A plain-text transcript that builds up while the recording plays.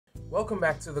Welcome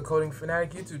back to the Coding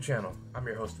Fanatic YouTube channel. I'm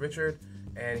your host Richard,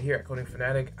 and here at Coding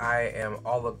Fanatic I am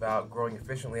all about growing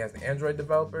efficiently as an Android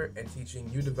developer and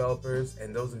teaching you developers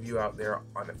and those of you out there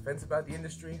on the fence about the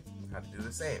industry how to do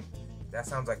the same. If that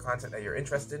sounds like content that you're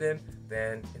interested in,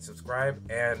 then hit subscribe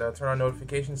and turn on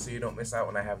notifications so you don't miss out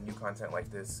when I have new content like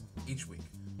this each week.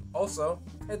 Also,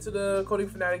 head to the Coding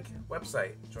Fanatic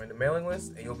website, join the mailing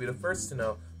list, and you'll be the first to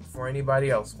know before anybody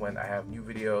else when I have new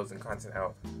videos and content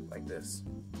out like this.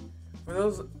 For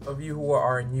those of you who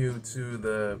are new to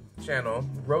the channel,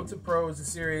 Road to Pro is a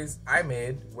series I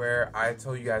made where I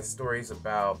tell you guys stories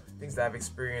about things that I've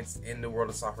experienced in the world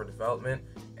of software development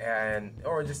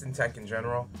or just in tech in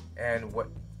general, and what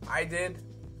I did,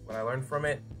 what I learned from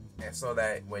it, and so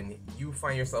that when you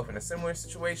find yourself in a similar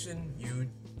situation, you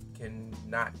can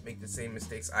not make the same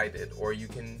mistakes I did, or you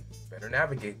can better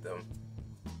navigate them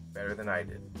better than I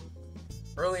did.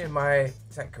 Early in my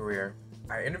tech career,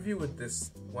 I interviewed with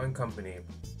this one company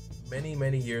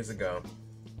many years ago,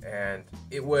 and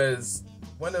it was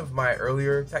one of my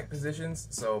earlier tech positions,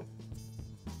 so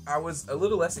I was a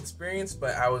little less experienced,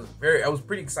 but I was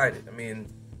pretty excited. I mean,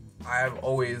 I've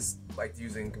always liked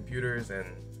using computers, and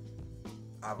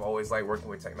I've always liked working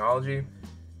with technology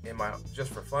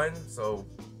just for fun, so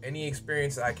any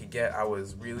experience that I could get, I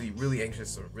was really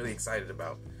anxious or really excited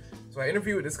about. So I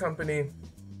interviewed with this company,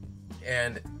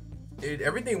 and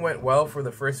everything went well for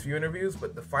the first few interviews,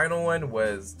 but the final one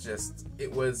was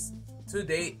it was to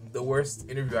date the worst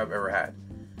interview I've ever had.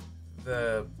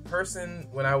 The person,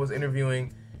 when I was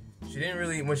interviewing,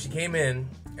 when she came in,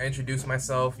 I introduced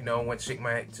myself, went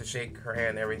to shake her hand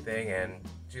and everything, and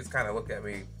she just kind of looked at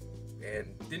me and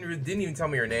didn't even tell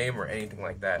me her name or anything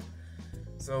like that.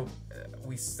 So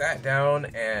we sat down,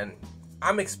 and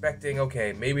I'm expecting,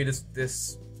 okay, maybe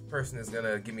this person is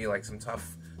gonna give me like some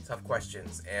tough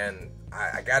questions, and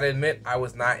I gotta admit, I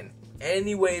was not in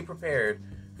any way prepared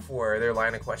for their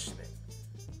line of questioning.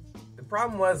 The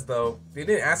problem was, though, they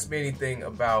didn't ask me anything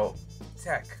about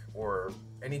tech or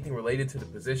anything related to the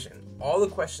position. All the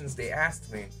questions they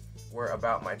asked me were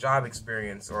about my job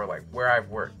experience or like where I've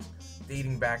worked,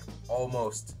 dating back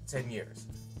almost 10 years.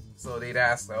 So they'd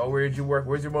ask, like, oh, where did you work?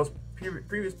 Where's your most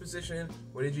previous position?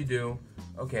 What did you do?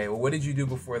 Okay, well, what did you do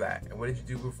before that? And what did you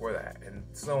do before that? And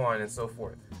so on and so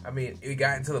forth. I mean, it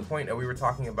got to the point that we were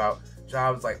talking about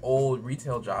jobs, like old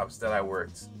retail jobs that I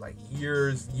worked like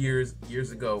years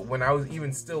ago when I was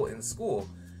even still in school.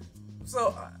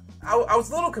 So I was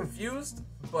a little confused,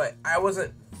 but I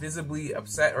wasn't visibly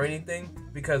upset or anything,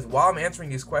 because while I'm answering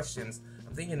these questions,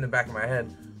 I'm thinking in the back of my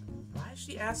head, why is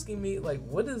she asking me, like,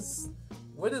 what is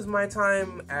my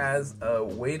time as a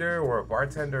waiter or a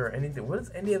bartender or anything? What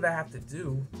does any of that have to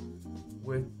do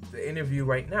with the interview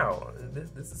right now?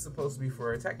 This is supposed to be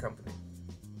for a tech company.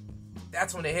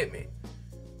 That's when it hit me.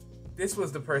 This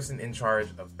was the person in charge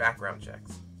of background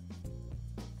checks.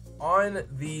 On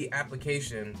the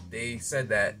application, they said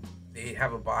that they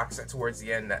have a box towards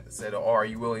the end that said, oh, are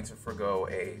you willing to forgo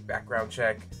a background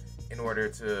check in order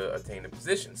to obtain a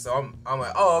position? So I'm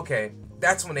like, oh, okay.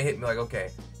 That's when it hit me, like,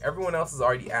 okay, everyone else has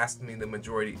already asked me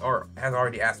has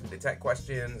already asked me the tech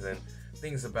questions and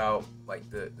things about like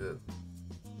the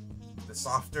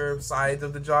softer sides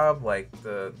of the job, like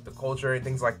the culture and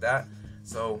things like that.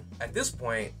 So at this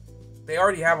point, they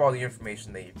already have all the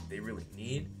information they really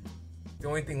need. The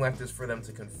only thing left is for them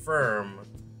to confirm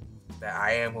that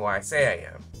I am who I say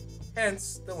I am.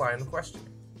 Hence the line of questioning.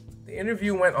 The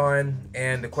interview went on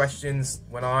and the questions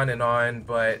went on,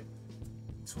 but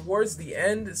towards the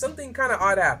end, something kind of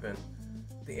odd happened.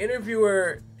 The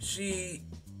interviewer, she's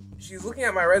looking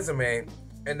at my resume,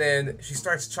 and then she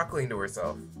starts chuckling to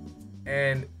herself.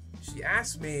 And she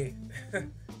asked me,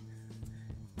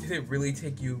 did it really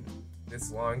take you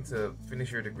this long to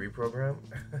finish your degree program?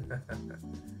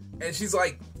 And she's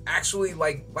like, actually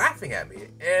like laughing at me.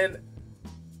 And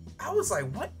I was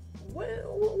like, what?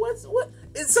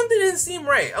 Something didn't seem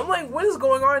right. I'm like, what is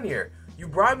going on here? You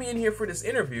brought me in here for this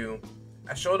interview.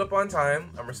 I showed up on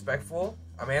time, I'm respectful,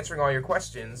 I'm answering all your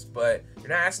questions, but you're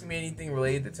not asking me anything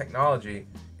related to technology,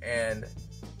 and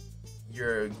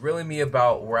you're grilling me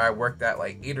about where I worked at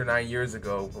like 8 or 9 years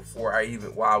ago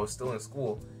while I was still in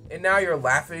school, and now you're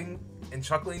laughing and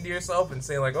chuckling to yourself and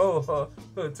saying like, oh,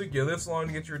 it took you this long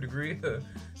to get your degree.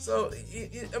 So,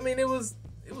 I mean, it was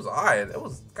odd. It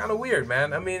was kind of weird,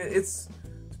 man. I mean, it's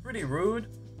pretty rude,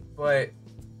 but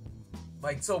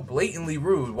like so blatantly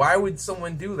rude. Why would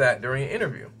someone do that during an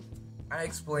interview? I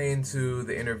explained to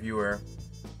the interviewer,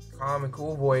 calm and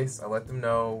cool voice. I let them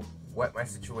know what my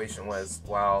situation was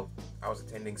while I was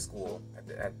attending school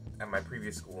at my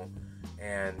previous school,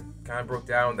 and kind of broke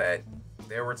down that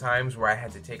There were times where I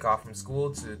had to take off from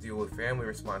school to deal with family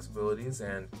responsibilities,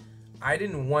 and I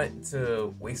didn't want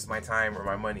to waste my time or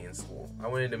my money in school. I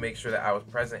wanted to make sure that I was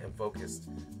present and focused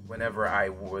whenever I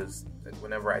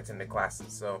attended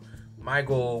classes. So my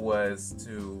goal was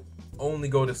to only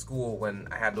go to school when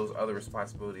I had those other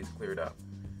responsibilities cleared up.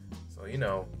 So, you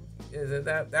know,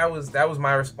 that was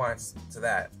my response to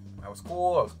that. I was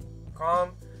cool, I was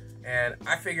calm, and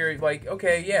I figured, like,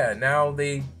 okay, yeah, now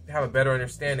they have a better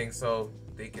understanding, so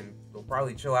they'll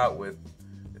probably chill out with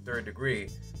the third degree.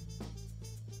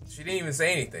 She didn't even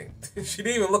say anything. She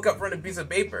didn't even look up from a piece of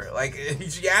paper. Like,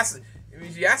 she asked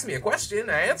me a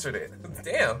question, I answered it.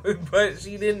 Damn. But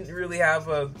she didn't really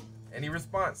have any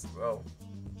response. So,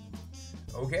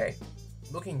 okay.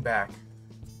 Looking back,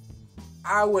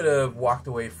 I would have walked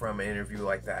away from an interview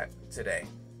like that today.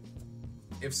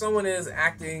 If someone is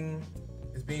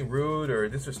being rude or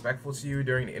disrespectful to you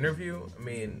during the interview, I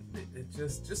mean,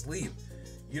 just leave.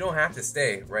 You don't have to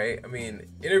stay, right? I mean,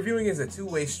 interviewing is a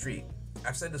two-way street.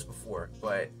 I've said this before,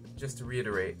 but just to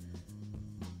reiterate,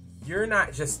 you're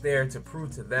not just there to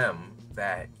prove to them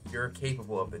that you're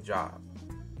capable of the job.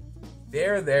 They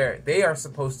are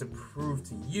supposed to prove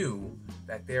to you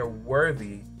that they're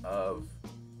worthy of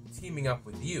teaming up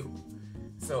with you.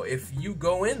 So if you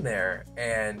go in there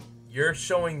and you're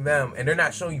showing them, and they're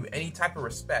not showing you any type of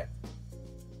respect,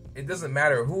 it doesn't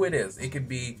matter who it is. It could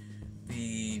be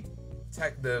the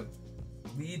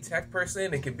lead tech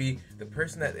person, it could be the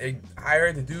person that they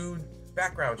hired to do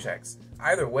background checks.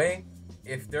 Either way,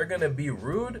 if they're gonna be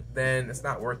rude, then it's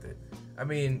not worth it. I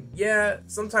mean, yeah,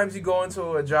 sometimes you go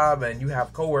into a job and you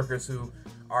have coworkers who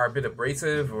are a bit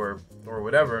abrasive or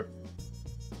whatever,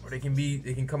 or they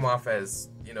can come off as,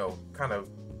 you know, kind of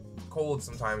cold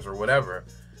sometimes or whatever.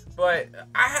 But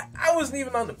I wasn't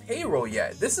even on the payroll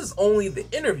yet. This is only the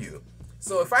interview.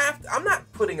 So if I'm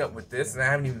not putting up with this and I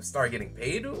haven't even started getting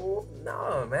paid,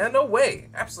 no, man, no way.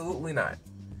 Absolutely not.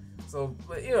 So,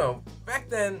 but, you know, back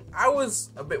then I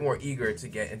was a bit more eager to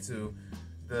get into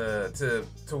to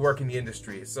work in the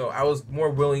industry. So I was more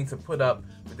willing to put up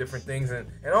with different things, and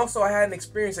also I hadn't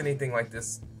experienced anything like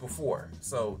this before.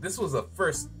 So this was a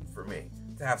first for me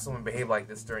to have someone behave like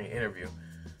this during an interview.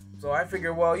 So I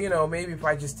figured, well, you know, maybe if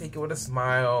I just take it with a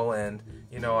smile and,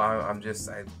 you know, I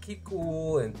keep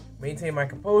cool and maintain my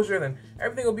composure, then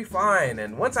everything will be fine.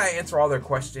 And once I answer all their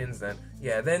questions, then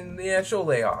she'll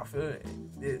lay off.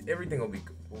 Everything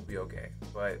will be okay.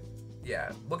 But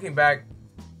yeah, looking back,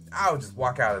 I would just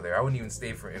walk out of there. I wouldn't even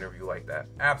stay for an interview like that.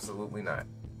 Absolutely not.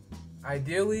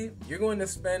 Ideally, you're going to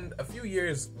spend a few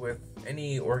years with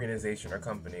any organization or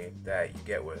company that you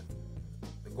get with.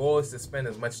 The goal is to spend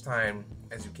as much time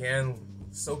as you can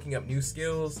soaking up new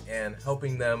skills and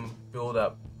helping them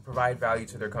provide value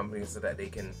to their company so that they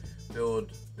can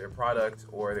build their product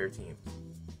or their teams.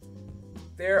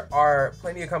 There are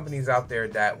plenty of companies out there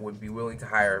that would be willing to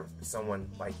hire someone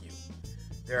like you.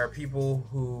 There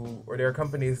are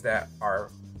companies that are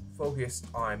focused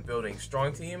on building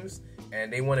strong teams,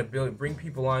 and they want to bring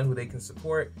people on who they can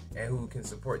support and who can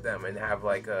support them, and have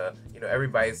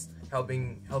everybody's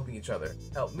helping each other.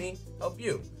 Help me, help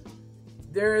you.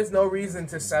 There is no reason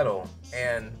to settle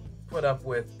and put up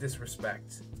with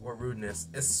disrespect or rudeness,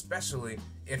 especially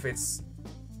if it's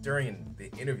during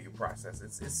the interview process.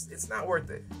 It's not worth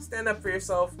it. Stand up for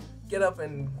yourself, get up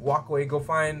and walk away, go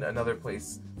find another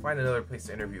place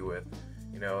to interview with.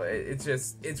 You know,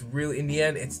 it's really, in the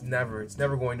end, it's never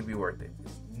going to be worth it.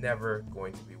 It's never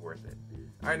going to be worth it.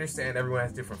 I understand everyone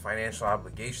has different financial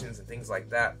obligations and things like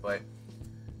that, but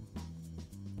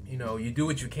you know, you do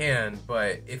what you can.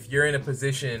 But if you're in a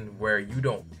position where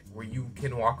you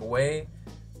can walk away,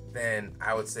 then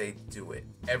I would say do it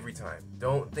every time.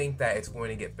 Don't think that it's going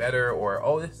to get better, or,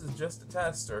 oh, this is just a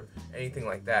test, or anything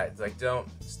like that. It's like, don't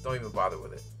even bother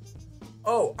with it.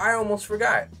 Oh, I almost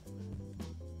forgot.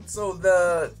 So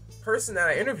the person that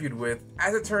I interviewed with,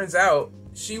 as it turns out,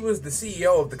 she was the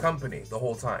CEO of the company the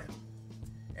whole time.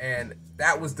 And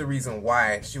that was the reason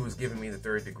why she was giving me the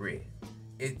third degree.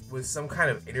 It was some kind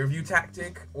of interview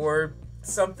tactic or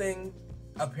something.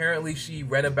 Apparently she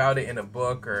read about it in a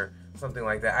book or something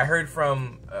like that. I heard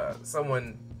from a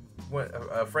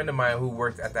friend of mine who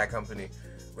worked at that company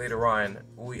later on.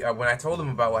 When I told them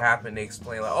about what happened, they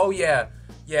explained, like, oh yeah,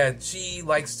 she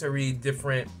likes to read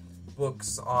different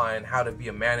books on how to be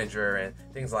a manager and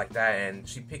things like that, and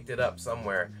she picked it up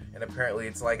somewhere, and apparently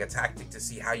it's like a tactic to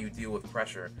see how you deal with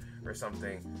pressure or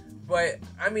something. But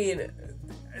I mean,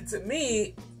 to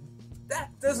me,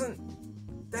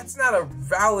 that's not a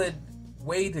valid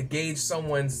way to gauge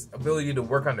someone's ability to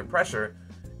work under pressure.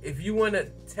 If you want to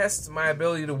test my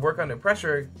ability to work under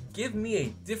pressure, give me a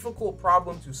difficult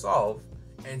problem to solve,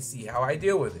 and see how I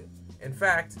deal with it. In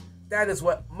fact, that is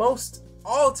what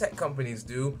all tech companies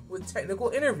do with technical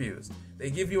interviews. They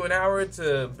give you an hour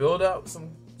to build up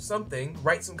something,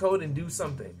 write some code, and do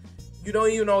something. You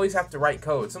don't even always have to write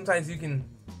code. Sometimes you can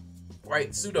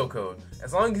write pseudocode.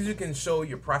 As long as you can show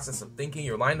your process of thinking,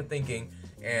 your line of thinking,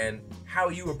 and how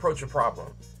you approach a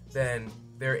problem, then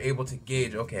they're able to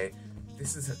gauge, okay,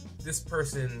 this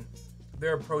person,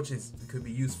 their approaches could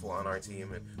be useful on our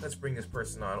team, and let's bring this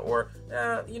person on. Or,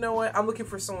 you know what, I'm looking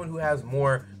for someone who has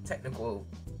more technical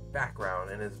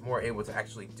background and is more able to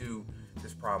actually do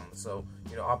this problem. So,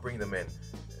 I'll bring them in.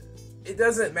 It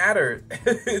doesn't matter.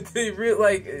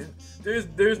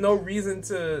 There's no reason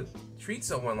to treat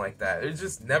someone like that. It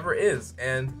just never is.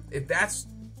 And if that's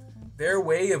their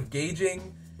way of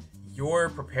gauging your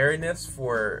preparedness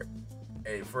for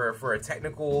a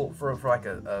technical, for like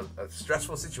a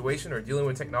stressful situation or dealing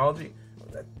with technology,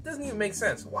 that doesn't even make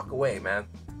sense. Walk away, man.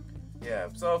 Yeah,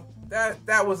 so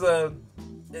that was an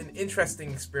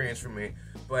interesting experience for me,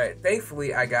 but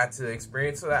thankfully I got to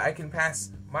experience so that I can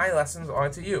pass my lessons on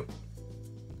to you.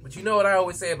 But you know what I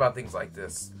always say about things like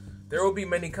this? There will be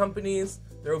many companies,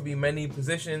 there will be many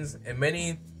positions, and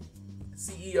many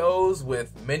CEOs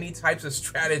with many types of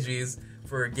strategies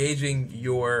for gauging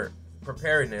your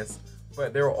preparedness,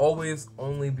 but there will always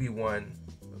only be one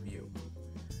of you.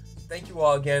 Thank you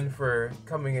all again for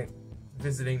coming and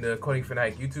visiting the Coding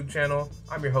Fanatic YouTube channel.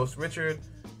 I'm your host, Richard.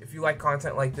 If you like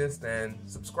content like this, then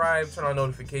subscribe, turn on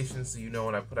notifications so you know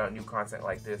when I put out new content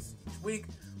like this each week.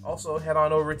 Also, head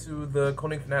on over to the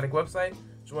Coding Fanatic website,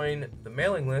 join the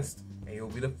mailing list, and you'll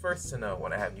be the first to know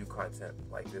when I have new content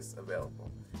like this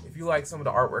available. If you like some of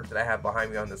the artwork that I have behind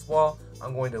me on this wall,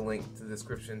 I'm going to link to the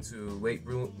description to Late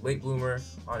Bloomer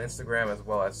on Instagram, as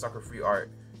well as Sucker Free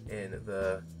Art in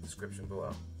the description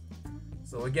below.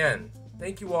 So again,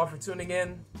 thank you all for tuning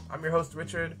in. I'm your host,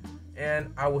 Richard,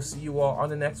 and I will see you all on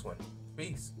the next one.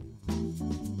 Peace.